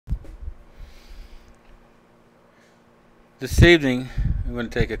This evening, I'm going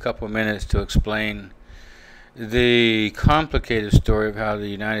to take a couple of minutes to explain the complicated story of how the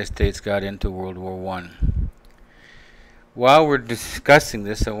United States got into World War One. While we're discussing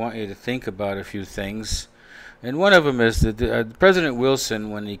this, I want you to think about a few things. And one of them is that President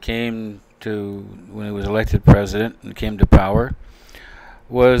Wilson, when he was elected president and came to power,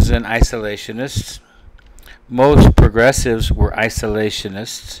 was an isolationist. Most progressives were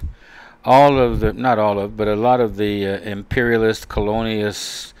isolationists. Not all of, but a lot of the imperialist,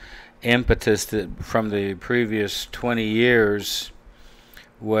 colonialist impetus from the previous 20 years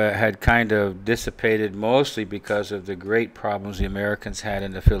had kind of dissipated, mostly because of the great problems the Americans had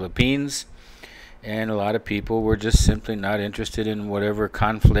in the Philippines. And a lot of people were just simply not interested in whatever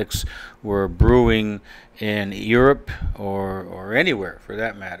conflicts were brewing in Europe or anywhere for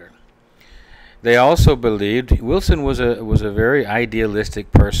that matter. They also believed Wilson was a very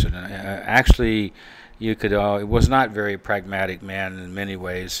idealistic person. Actually, it was not very pragmatic man in many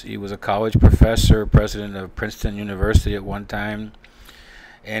ways. He was a college professor, president of Princeton University at one time,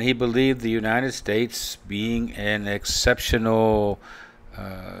 and he believed the United States, being an exceptional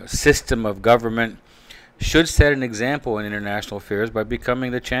system of government, should set an example in international affairs by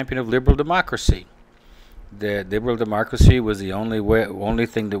becoming the champion of liberal democracy. The liberal democracy was the only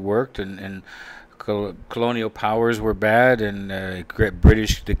thing that worked, and colonial powers were bad, and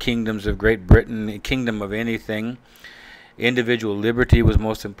the kingdoms of Great Britain, the kingdom of anything. Individual liberty was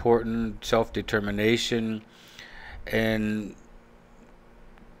most important, self-determination, and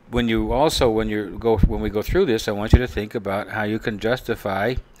when we go through this, I want you to think about how you can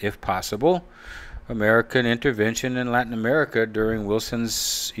justify, if possible, American intervention in Latin America during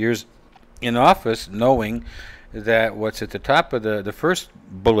Wilson's years in office, knowing that what's at the top of the first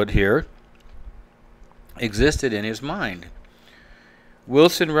bullet here existed in his mind.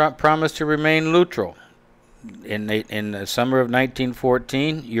 Wilson promised to remain neutral. In the summer of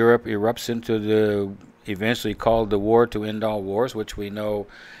 1914, Europe erupts into the eventually called the War to End All Wars, which we know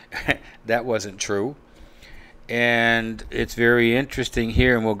that wasn't true. And it's very interesting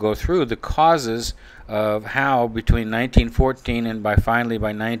here, and we'll go through the causes of how between 1914 and finally by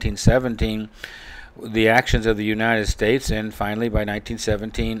 1917, the actions of the United States, and finally by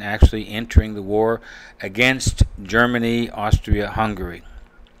 1917 actually entering the war against Germany, Austria, Hungary.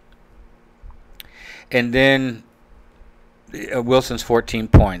 And then Wilson's 14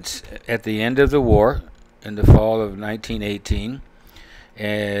 points. At the end of the war, in the fall of 1918,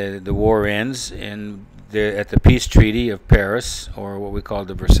 the war ends at the Peace Treaty of Paris, or what we call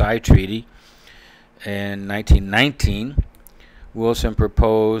the Versailles Treaty, in 1919. Wilson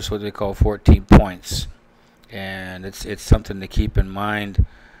proposed what they call 14 points, and it's something to keep in mind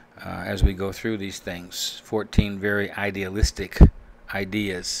as we go through these things. 14 very idealistic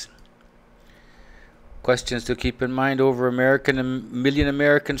ideas. Questions to keep in mind: over a million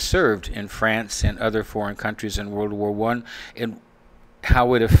Americans served in France and other foreign countries in World War I, and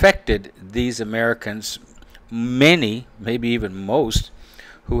how it affected these Americans, many, maybe even most,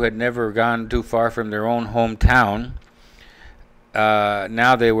 who had never gone too far from their own hometown.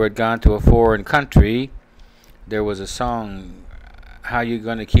 Now they had gone to a foreign country. There was a song, "How you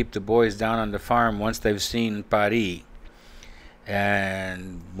going to keep the boys down on the farm once they've seen Paris?"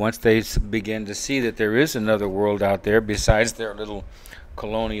 And once they begin to see that there is another world out there besides their little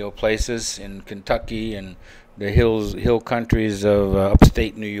colonial places in Kentucky and the hill countries of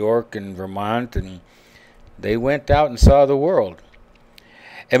upstate New York and Vermont, and they went out and saw the world.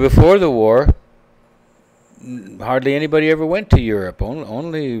 And before the war, hardly anybody ever went to Europe.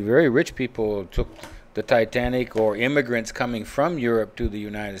 Only very rich people took the Titanic, or immigrants coming from Europe to the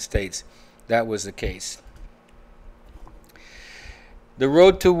United States. That was the case. The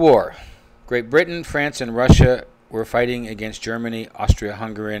road to war. Great Britain, France, and Russia were fighting against Germany,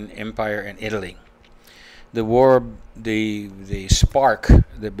 Austria-Hungarian Empire, and Italy. The war, the spark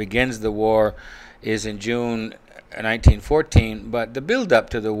that begins the war is in June 1914, but the build-up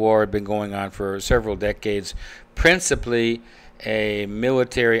to the war had been going on for several decades, principally a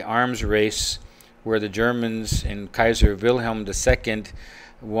military arms race where the Germans and Kaiser Wilhelm II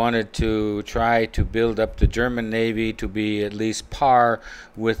wanted to try to build up the German Navy to be at least par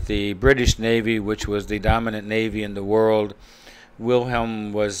with the British Navy, which was the dominant navy in the world.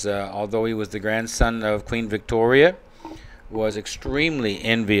 Wilhelm was, although he was the grandson of Queen Victoria, was extremely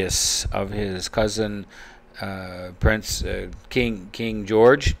envious of his cousin King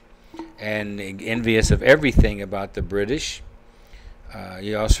George, and envious of everything about the British.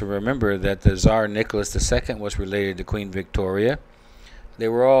 You also remember that the Tsar Nicholas II was related to Queen Victoria. They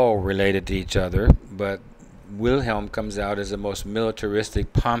were all related to each other, but Wilhelm comes out as the most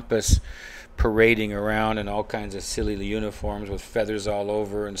militaristic, pompous parading around in all kinds of silly uniforms with feathers all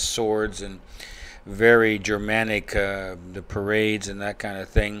over and swords, and very Germanic, the parades and that kind of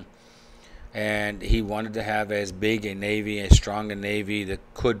thing. And he wanted to have as big a navy, as strong a navy that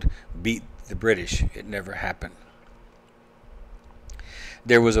could beat the British. It never happened.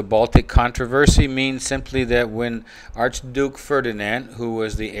 There was a Baltic controversy, means simply that when Archduke Ferdinand, who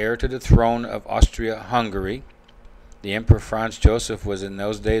was the heir to the throne of Austria-Hungary, the Emperor Franz Joseph was in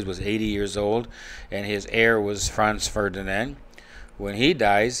those days was 80 years old, and his heir was Franz Ferdinand. When he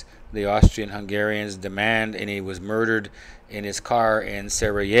dies, the Austrian-Hungarians demand, and he was murdered in his car in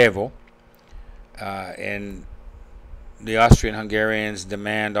Sarajevo, and the Austrian-Hungarians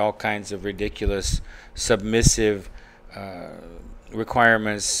demand all kinds of ridiculous, submissive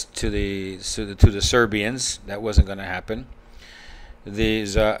requirements to the Serbians. That wasn't going to happen.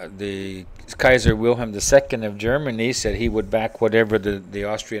 The Kaiser Wilhelm II of Germany said he would back whatever the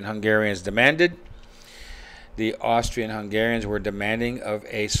Austrian-Hungarians demanded. The Austrian-Hungarians were demanding of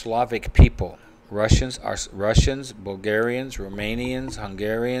a Slavic people. Russians, Bulgarians, Romanians,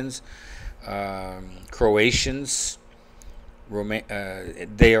 Hungarians, Croatians.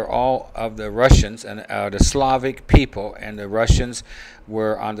 They are all of the Russians and the Slavic people, and the Russians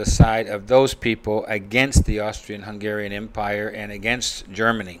were on the side of those people against the Austrian-Hungarian Empire and against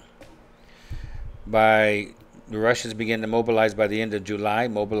Germany. The Russians began to mobilize by the end of July.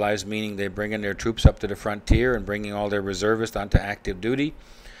 Mobilize meaning they bring in their troops up to the frontier and bringing all their reservists onto active duty.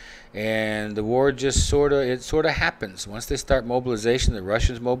 And the war just sort of happens. Once they start mobilization, the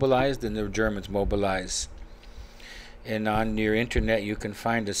Russians mobilize, then the Germans mobilize. And on your internet you can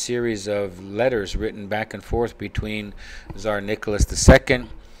find a series of letters written back and forth between Tsar Nicholas II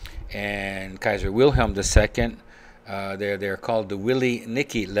and Kaiser Wilhelm II. They're called the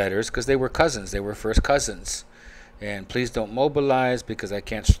Willy-Nicky letters because they were cousins. They were first cousins. And please don't mobilize because I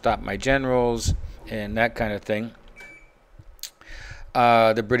can't stop my generals and that kind of thing.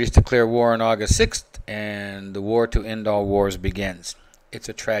 The British declare war on August 6th, and the war to end all wars begins. It's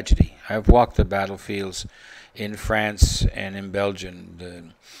a tragedy. I've walked the battlefields in France and in Belgium, the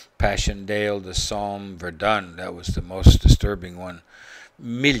Passchendaele, the Somme, Verdun. That was the most disturbing one.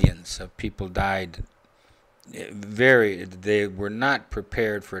 Millions of people died. They were not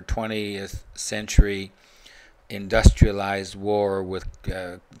prepared for a 20th century industrialized war with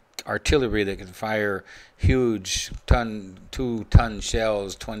artillery that could fire huge 2-ton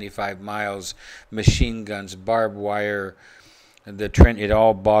shells 25 miles, machine guns, barbed wire. It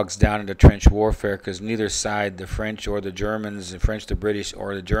all bogs down into trench warfare because neither side, the French or the Germans, the British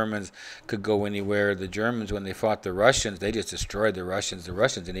or the Germans, could go anywhere. The Germans, when they fought the Russians, they just destroyed the Russians. The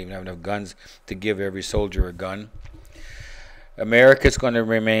Russians didn't even have enough guns to give every soldier a gun. America's going to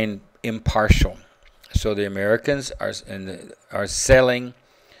remain impartial. So the Americans are selling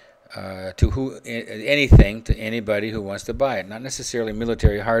anything to anybody who wants to buy it. Not necessarily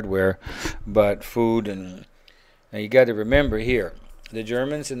military hardware, but food. And now you got to remember here, the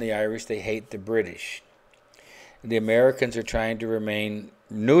Germans and the Irish, they hate the British. The Americans are trying to remain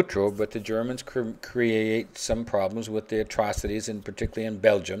neutral, but the Germans create some problems with the atrocities, and particularly in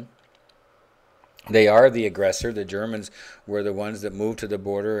Belgium. They are the aggressor. The Germans were the ones that moved to the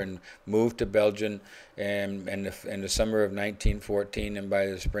border and moved to Belgium in the summer of 1914, and by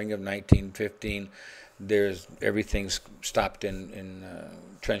the spring of 1915, everything's stopped in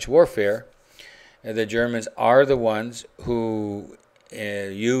trench warfare. The Germans are the ones who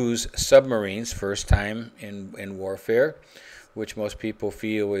use submarines first time in warfare, which most people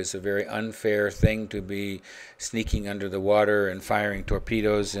feel is a very unfair thing to be sneaking under the water and firing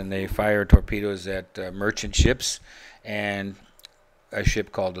torpedoes. And they fire torpedoes at merchant ships and a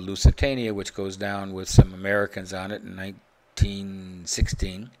ship called the Lusitania, which goes down with some Americans on it in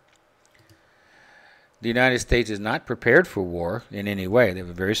 1916. The United States is not prepared for war in any way. They have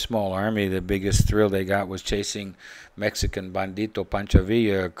a very small army. The biggest thrill they got was chasing Mexican bandito Pancho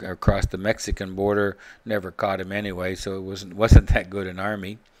Villa across the Mexican border. Never caught him anyway, so it wasn't that good an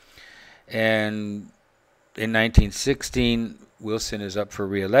army. And in 1916, Wilson is up for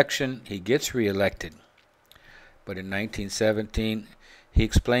re-election. He gets re-elected. But in 1917, he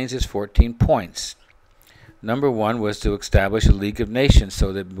explains his 14 points. Number one was to establish a League of Nations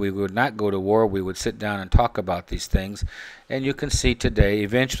so that we would not go to war. We would sit down and talk about these things. And you can see today,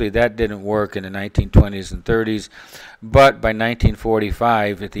 eventually that didn't work in the 1920s and 30s. But by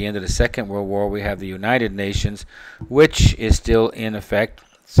 1945, at the end of the Second World War, we have the United Nations, which is still in effect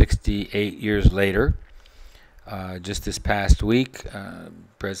 68 years later. Just this past week,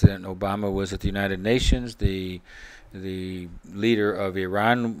 President Obama was at the United Nations. The leader of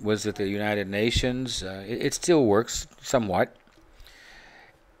Iran was at the United Nations. It still works somewhat.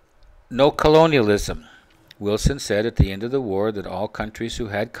 No colonialism. Wilson said at the end of the war that all countries who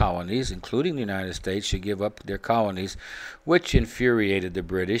had colonies, including the United States, should give up their colonies, which infuriated the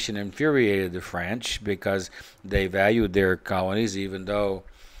British and infuriated the French because they valued their colonies even though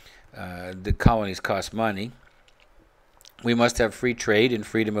the colonies cost money. We must have free trade and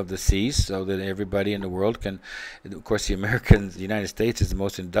freedom of the seas so that everybody in the world can, of course, the United States is the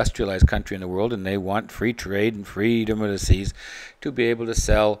most industrialized country in the world, and they want free trade and freedom of the seas to be able to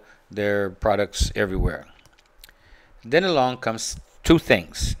sell their products everywhere. Then along comes two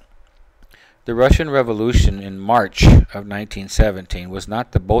things. The Russian Revolution in March of 1917 was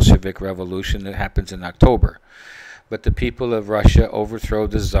not the Bolshevik Revolution that happens in October, but the people of Russia overthrow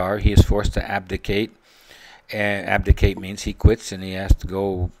the Tsar. He is forced to abdicate. Abdicate means he quits and he has to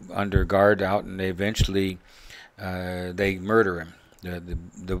go under guard out, and they eventually they murder him,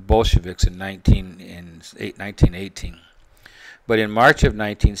 the Bolsheviks in 1918. But in March of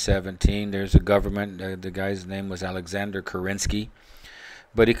 1917, there's a government, the guy's name was Alexander Kerensky,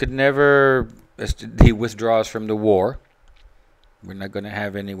 but he could never, he withdraws from the war. We're not going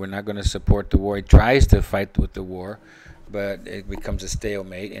to support the war. He tries to fight with the war, but it becomes a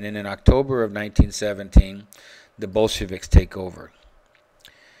stalemate. And then in October of 1917, the Bolsheviks take over.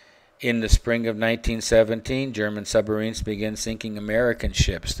 In the spring of 1917, German submarines began sinking American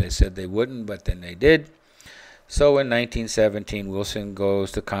ships. They said they wouldn't, but then they did. So in 1917, Wilson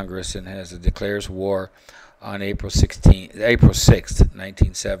goes to Congress and declares war on April 6th,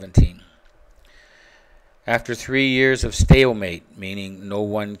 1917. After 3 years of stalemate, meaning no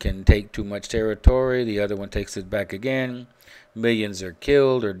one can take too much territory, the other one takes it back again, millions are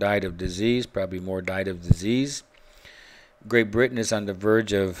killed or died of disease, probably more died of disease. Great Britain is on the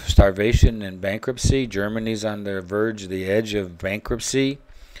verge of starvation and bankruptcy. Germany's on the edge of bankruptcy.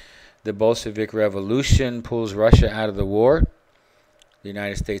 The Bolshevik Revolution pulls Russia out of the war. The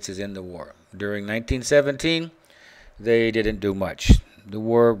United States is in the war. During 1917, they didn't do much. The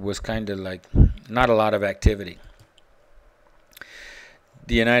war was kind of like not a lot of activity.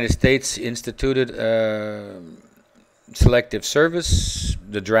 The United States instituted selective service,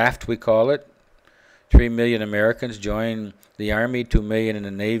 the draft we call it. 3 million Americans joined the Army, 2 million in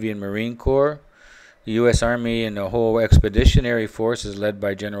the Navy and Marine Corps. The U.S. Army and the whole expeditionary force is led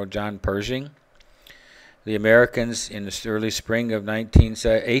by General John Pershing. The Americans in the early spring of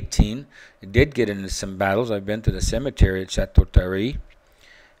 1918 did get into some battles. I've been to the cemetery at Chateau Thierry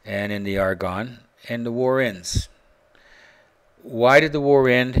and in the Argonne, and the war ends. Why did the war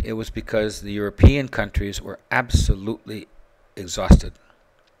end? It was because the European countries were absolutely exhausted.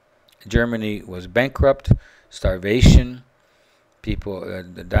 Germany was bankrupt, starvation, people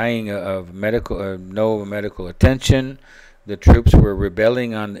dying of no medical attention. The troops were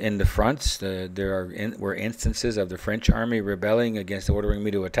rebelling in the fronts. There were instances of the French army rebelling against ordering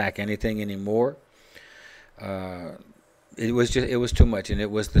me to attack anything anymore. It was too much, and it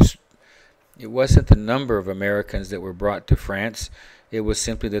wasn't the number of Americans that were brought to France. It was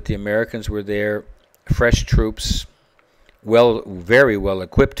simply that the Americans were there, fresh troops, very well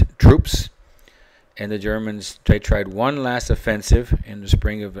equipped troops, and the Germans, they tried one last offensive in the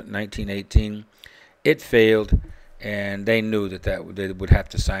spring of 1918. It failed, and they knew that they would have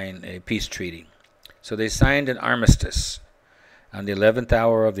to sign a peace treaty. So they signed an armistice. On the 11th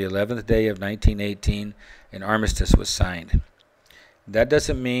hour of the 11th day of 1918, an armistice was signed. That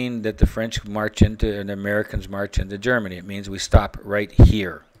doesn't mean that the French march into and the Americans march into Germany. It means we stop right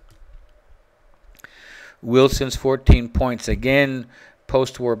here. Wilson's 14 points, again,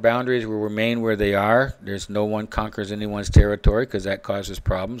 post-war boundaries will remain where they are. There's no one conquers anyone's territory because that causes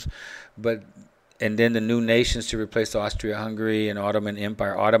problems. And then the new nations to replace Austria-Hungary and Ottoman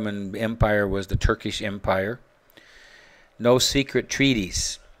Empire. Ottoman Empire was the Turkish Empire. No secret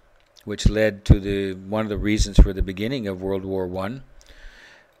treaties, which led to one of the reasons for the beginning of World War I.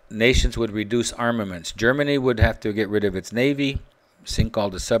 Nations would reduce armaments. Germany would have to get rid of its navy, sink all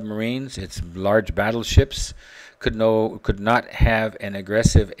the submarines, its large battleships, could not have an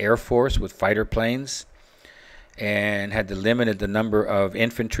aggressive air force with fighter planes, and had to limit the number of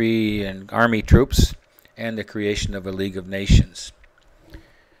infantry and army troops, and the creation of a League of Nations.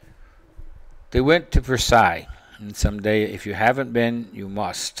 They went to Versailles, and someday, if you haven't been, you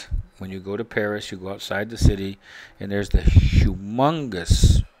must. When you go to Paris, you go outside the city, and there's the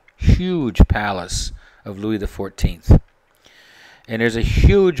huge palace of Louis XIV. And there's a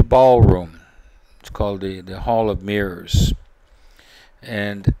huge ballroom. It's called the Hall of Mirrors.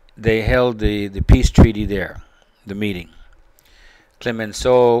 And they held the peace treaty there, the meeting.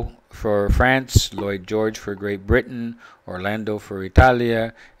 Clemenceau for France, Lloyd George for Great Britain, Orlando for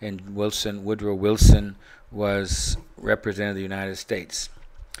Italia, and Woodrow Wilson was representing the United States.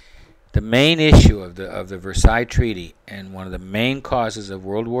 The main issue of the Versailles Treaty and one of the main causes of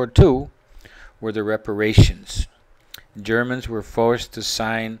World War II were the reparations. Germans were forced to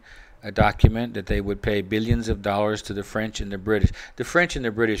sign a document that they would pay billions of dollars to the French and the British. The French and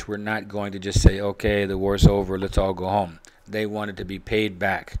the British were not going to just say, okay, the war's over, let's all go home. They wanted to be paid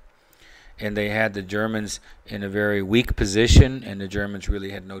back. And they had the Germans in a very weak position, and the Germans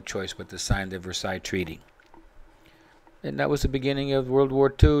really had no choice but to sign the Versailles Treaty. And that was the beginning of World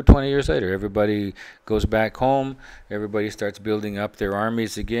War II 20 years later. Everybody goes back home. Everybody starts building up their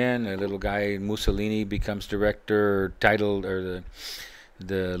armies again. A little guy, Mussolini, becomes director, titled, or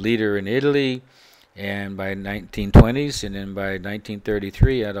the leader in Italy. And by 1920s, and then by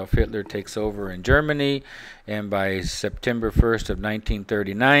 1933, Adolf Hitler takes over in Germany. And by September 1st of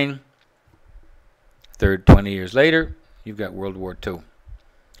 1939, 20 years later, you've got World War II,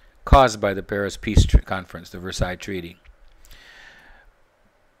 caused by the Paris Peace Conference, the Versailles Treaty.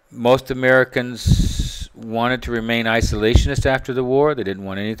 Most Americans wanted to remain isolationist after the war. They didn't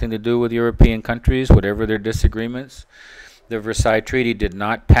want anything to do with European countries, whatever their disagreements. The Versailles Treaty did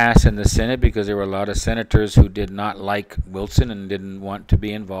not pass in the Senate because there were a lot of senators who did not like Wilson and didn't want to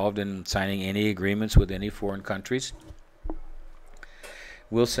be involved in signing any agreements with any foreign countries.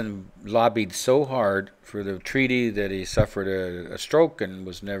 Wilson lobbied so hard for the treaty that he suffered a stroke and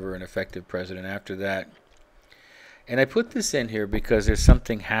was never an effective president after that. And I put this in here because there's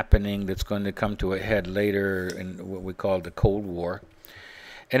something happening that's going to come to a head later in what we call the Cold War.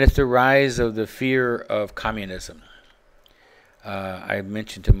 And it's the rise of the fear of communism. I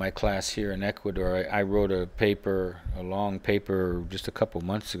mentioned to my class here in Ecuador, I wrote a paper, a long paper, just a couple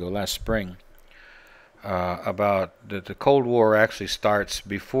months ago, last spring, about that the Cold War actually starts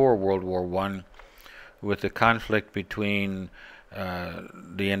before World War I with the conflict between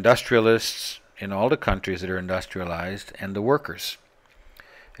the industrialists in all the countries that are industrialized and the workers.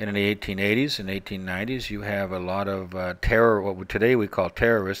 And in the 1880s and 1890s, you have a lot of terror, what today we call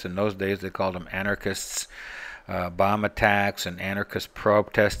terrorists. In those days, they called them anarchists. Bomb attacks and anarchist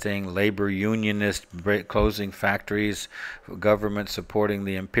protesting, labor unionists closing factories, government supporting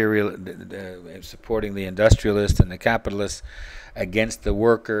the supporting the industrialists and the capitalists against the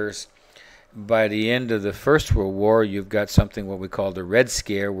workers. By the end of the First World War, you've got something what we call the Red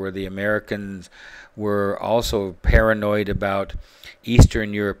Scare, where the Americans were also paranoid about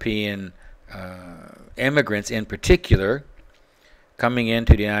Eastern European immigrants in particular coming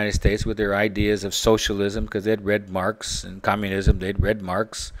into the United States with their ideas of socialism, because they'd read Marx, and communism, they'd read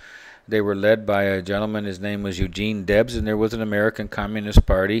Marx. They were led by a gentleman, his name was Eugene Debs, and there was an American Communist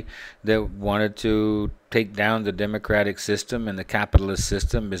Party that wanted to take down the democratic system and the capitalist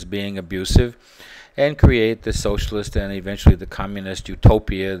system as being abusive and create the socialist and eventually the communist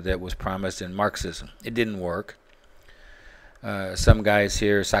utopia that was promised in Marxism. It didn't work. Some guys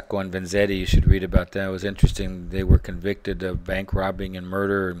here, Sacco and Vanzetti, you should read about that. It was interesting. They were convicted of bank robbing and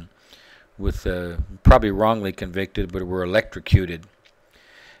murder, with probably wrongly convicted, but were electrocuted.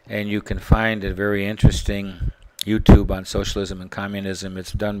 And you can find a very interesting YouTube on socialism and communism.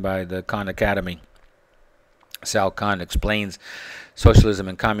 It's done by the Khan Academy. Sal Khan explains socialism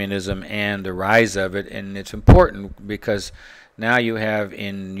and communism and the rise of it, and it's important because now you have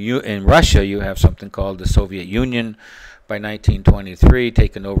in Russia you have something called the Soviet Union. By 1923,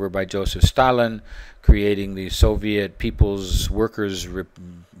 taken over by Joseph Stalin, creating the Soviet People's Workers'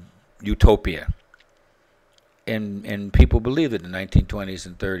 Utopia. And people believed it in the 1920s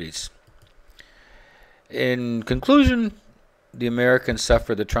and 30s. In conclusion, the Americans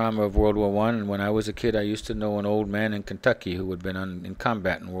suffered the trauma of World War I, and when I was a kid, I used to know an old man in Kentucky who had been in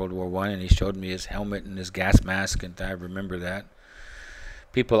combat in World War I, and he showed me his helmet and his gas mask, and I remember that.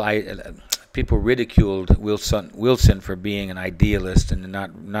 People ridiculed Wilson for being an idealist and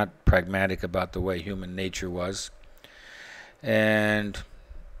not pragmatic about the way human nature was. And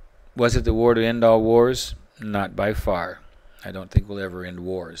was it the war to end all wars? Not by far. I don't think we'll ever end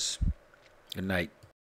wars. Good night.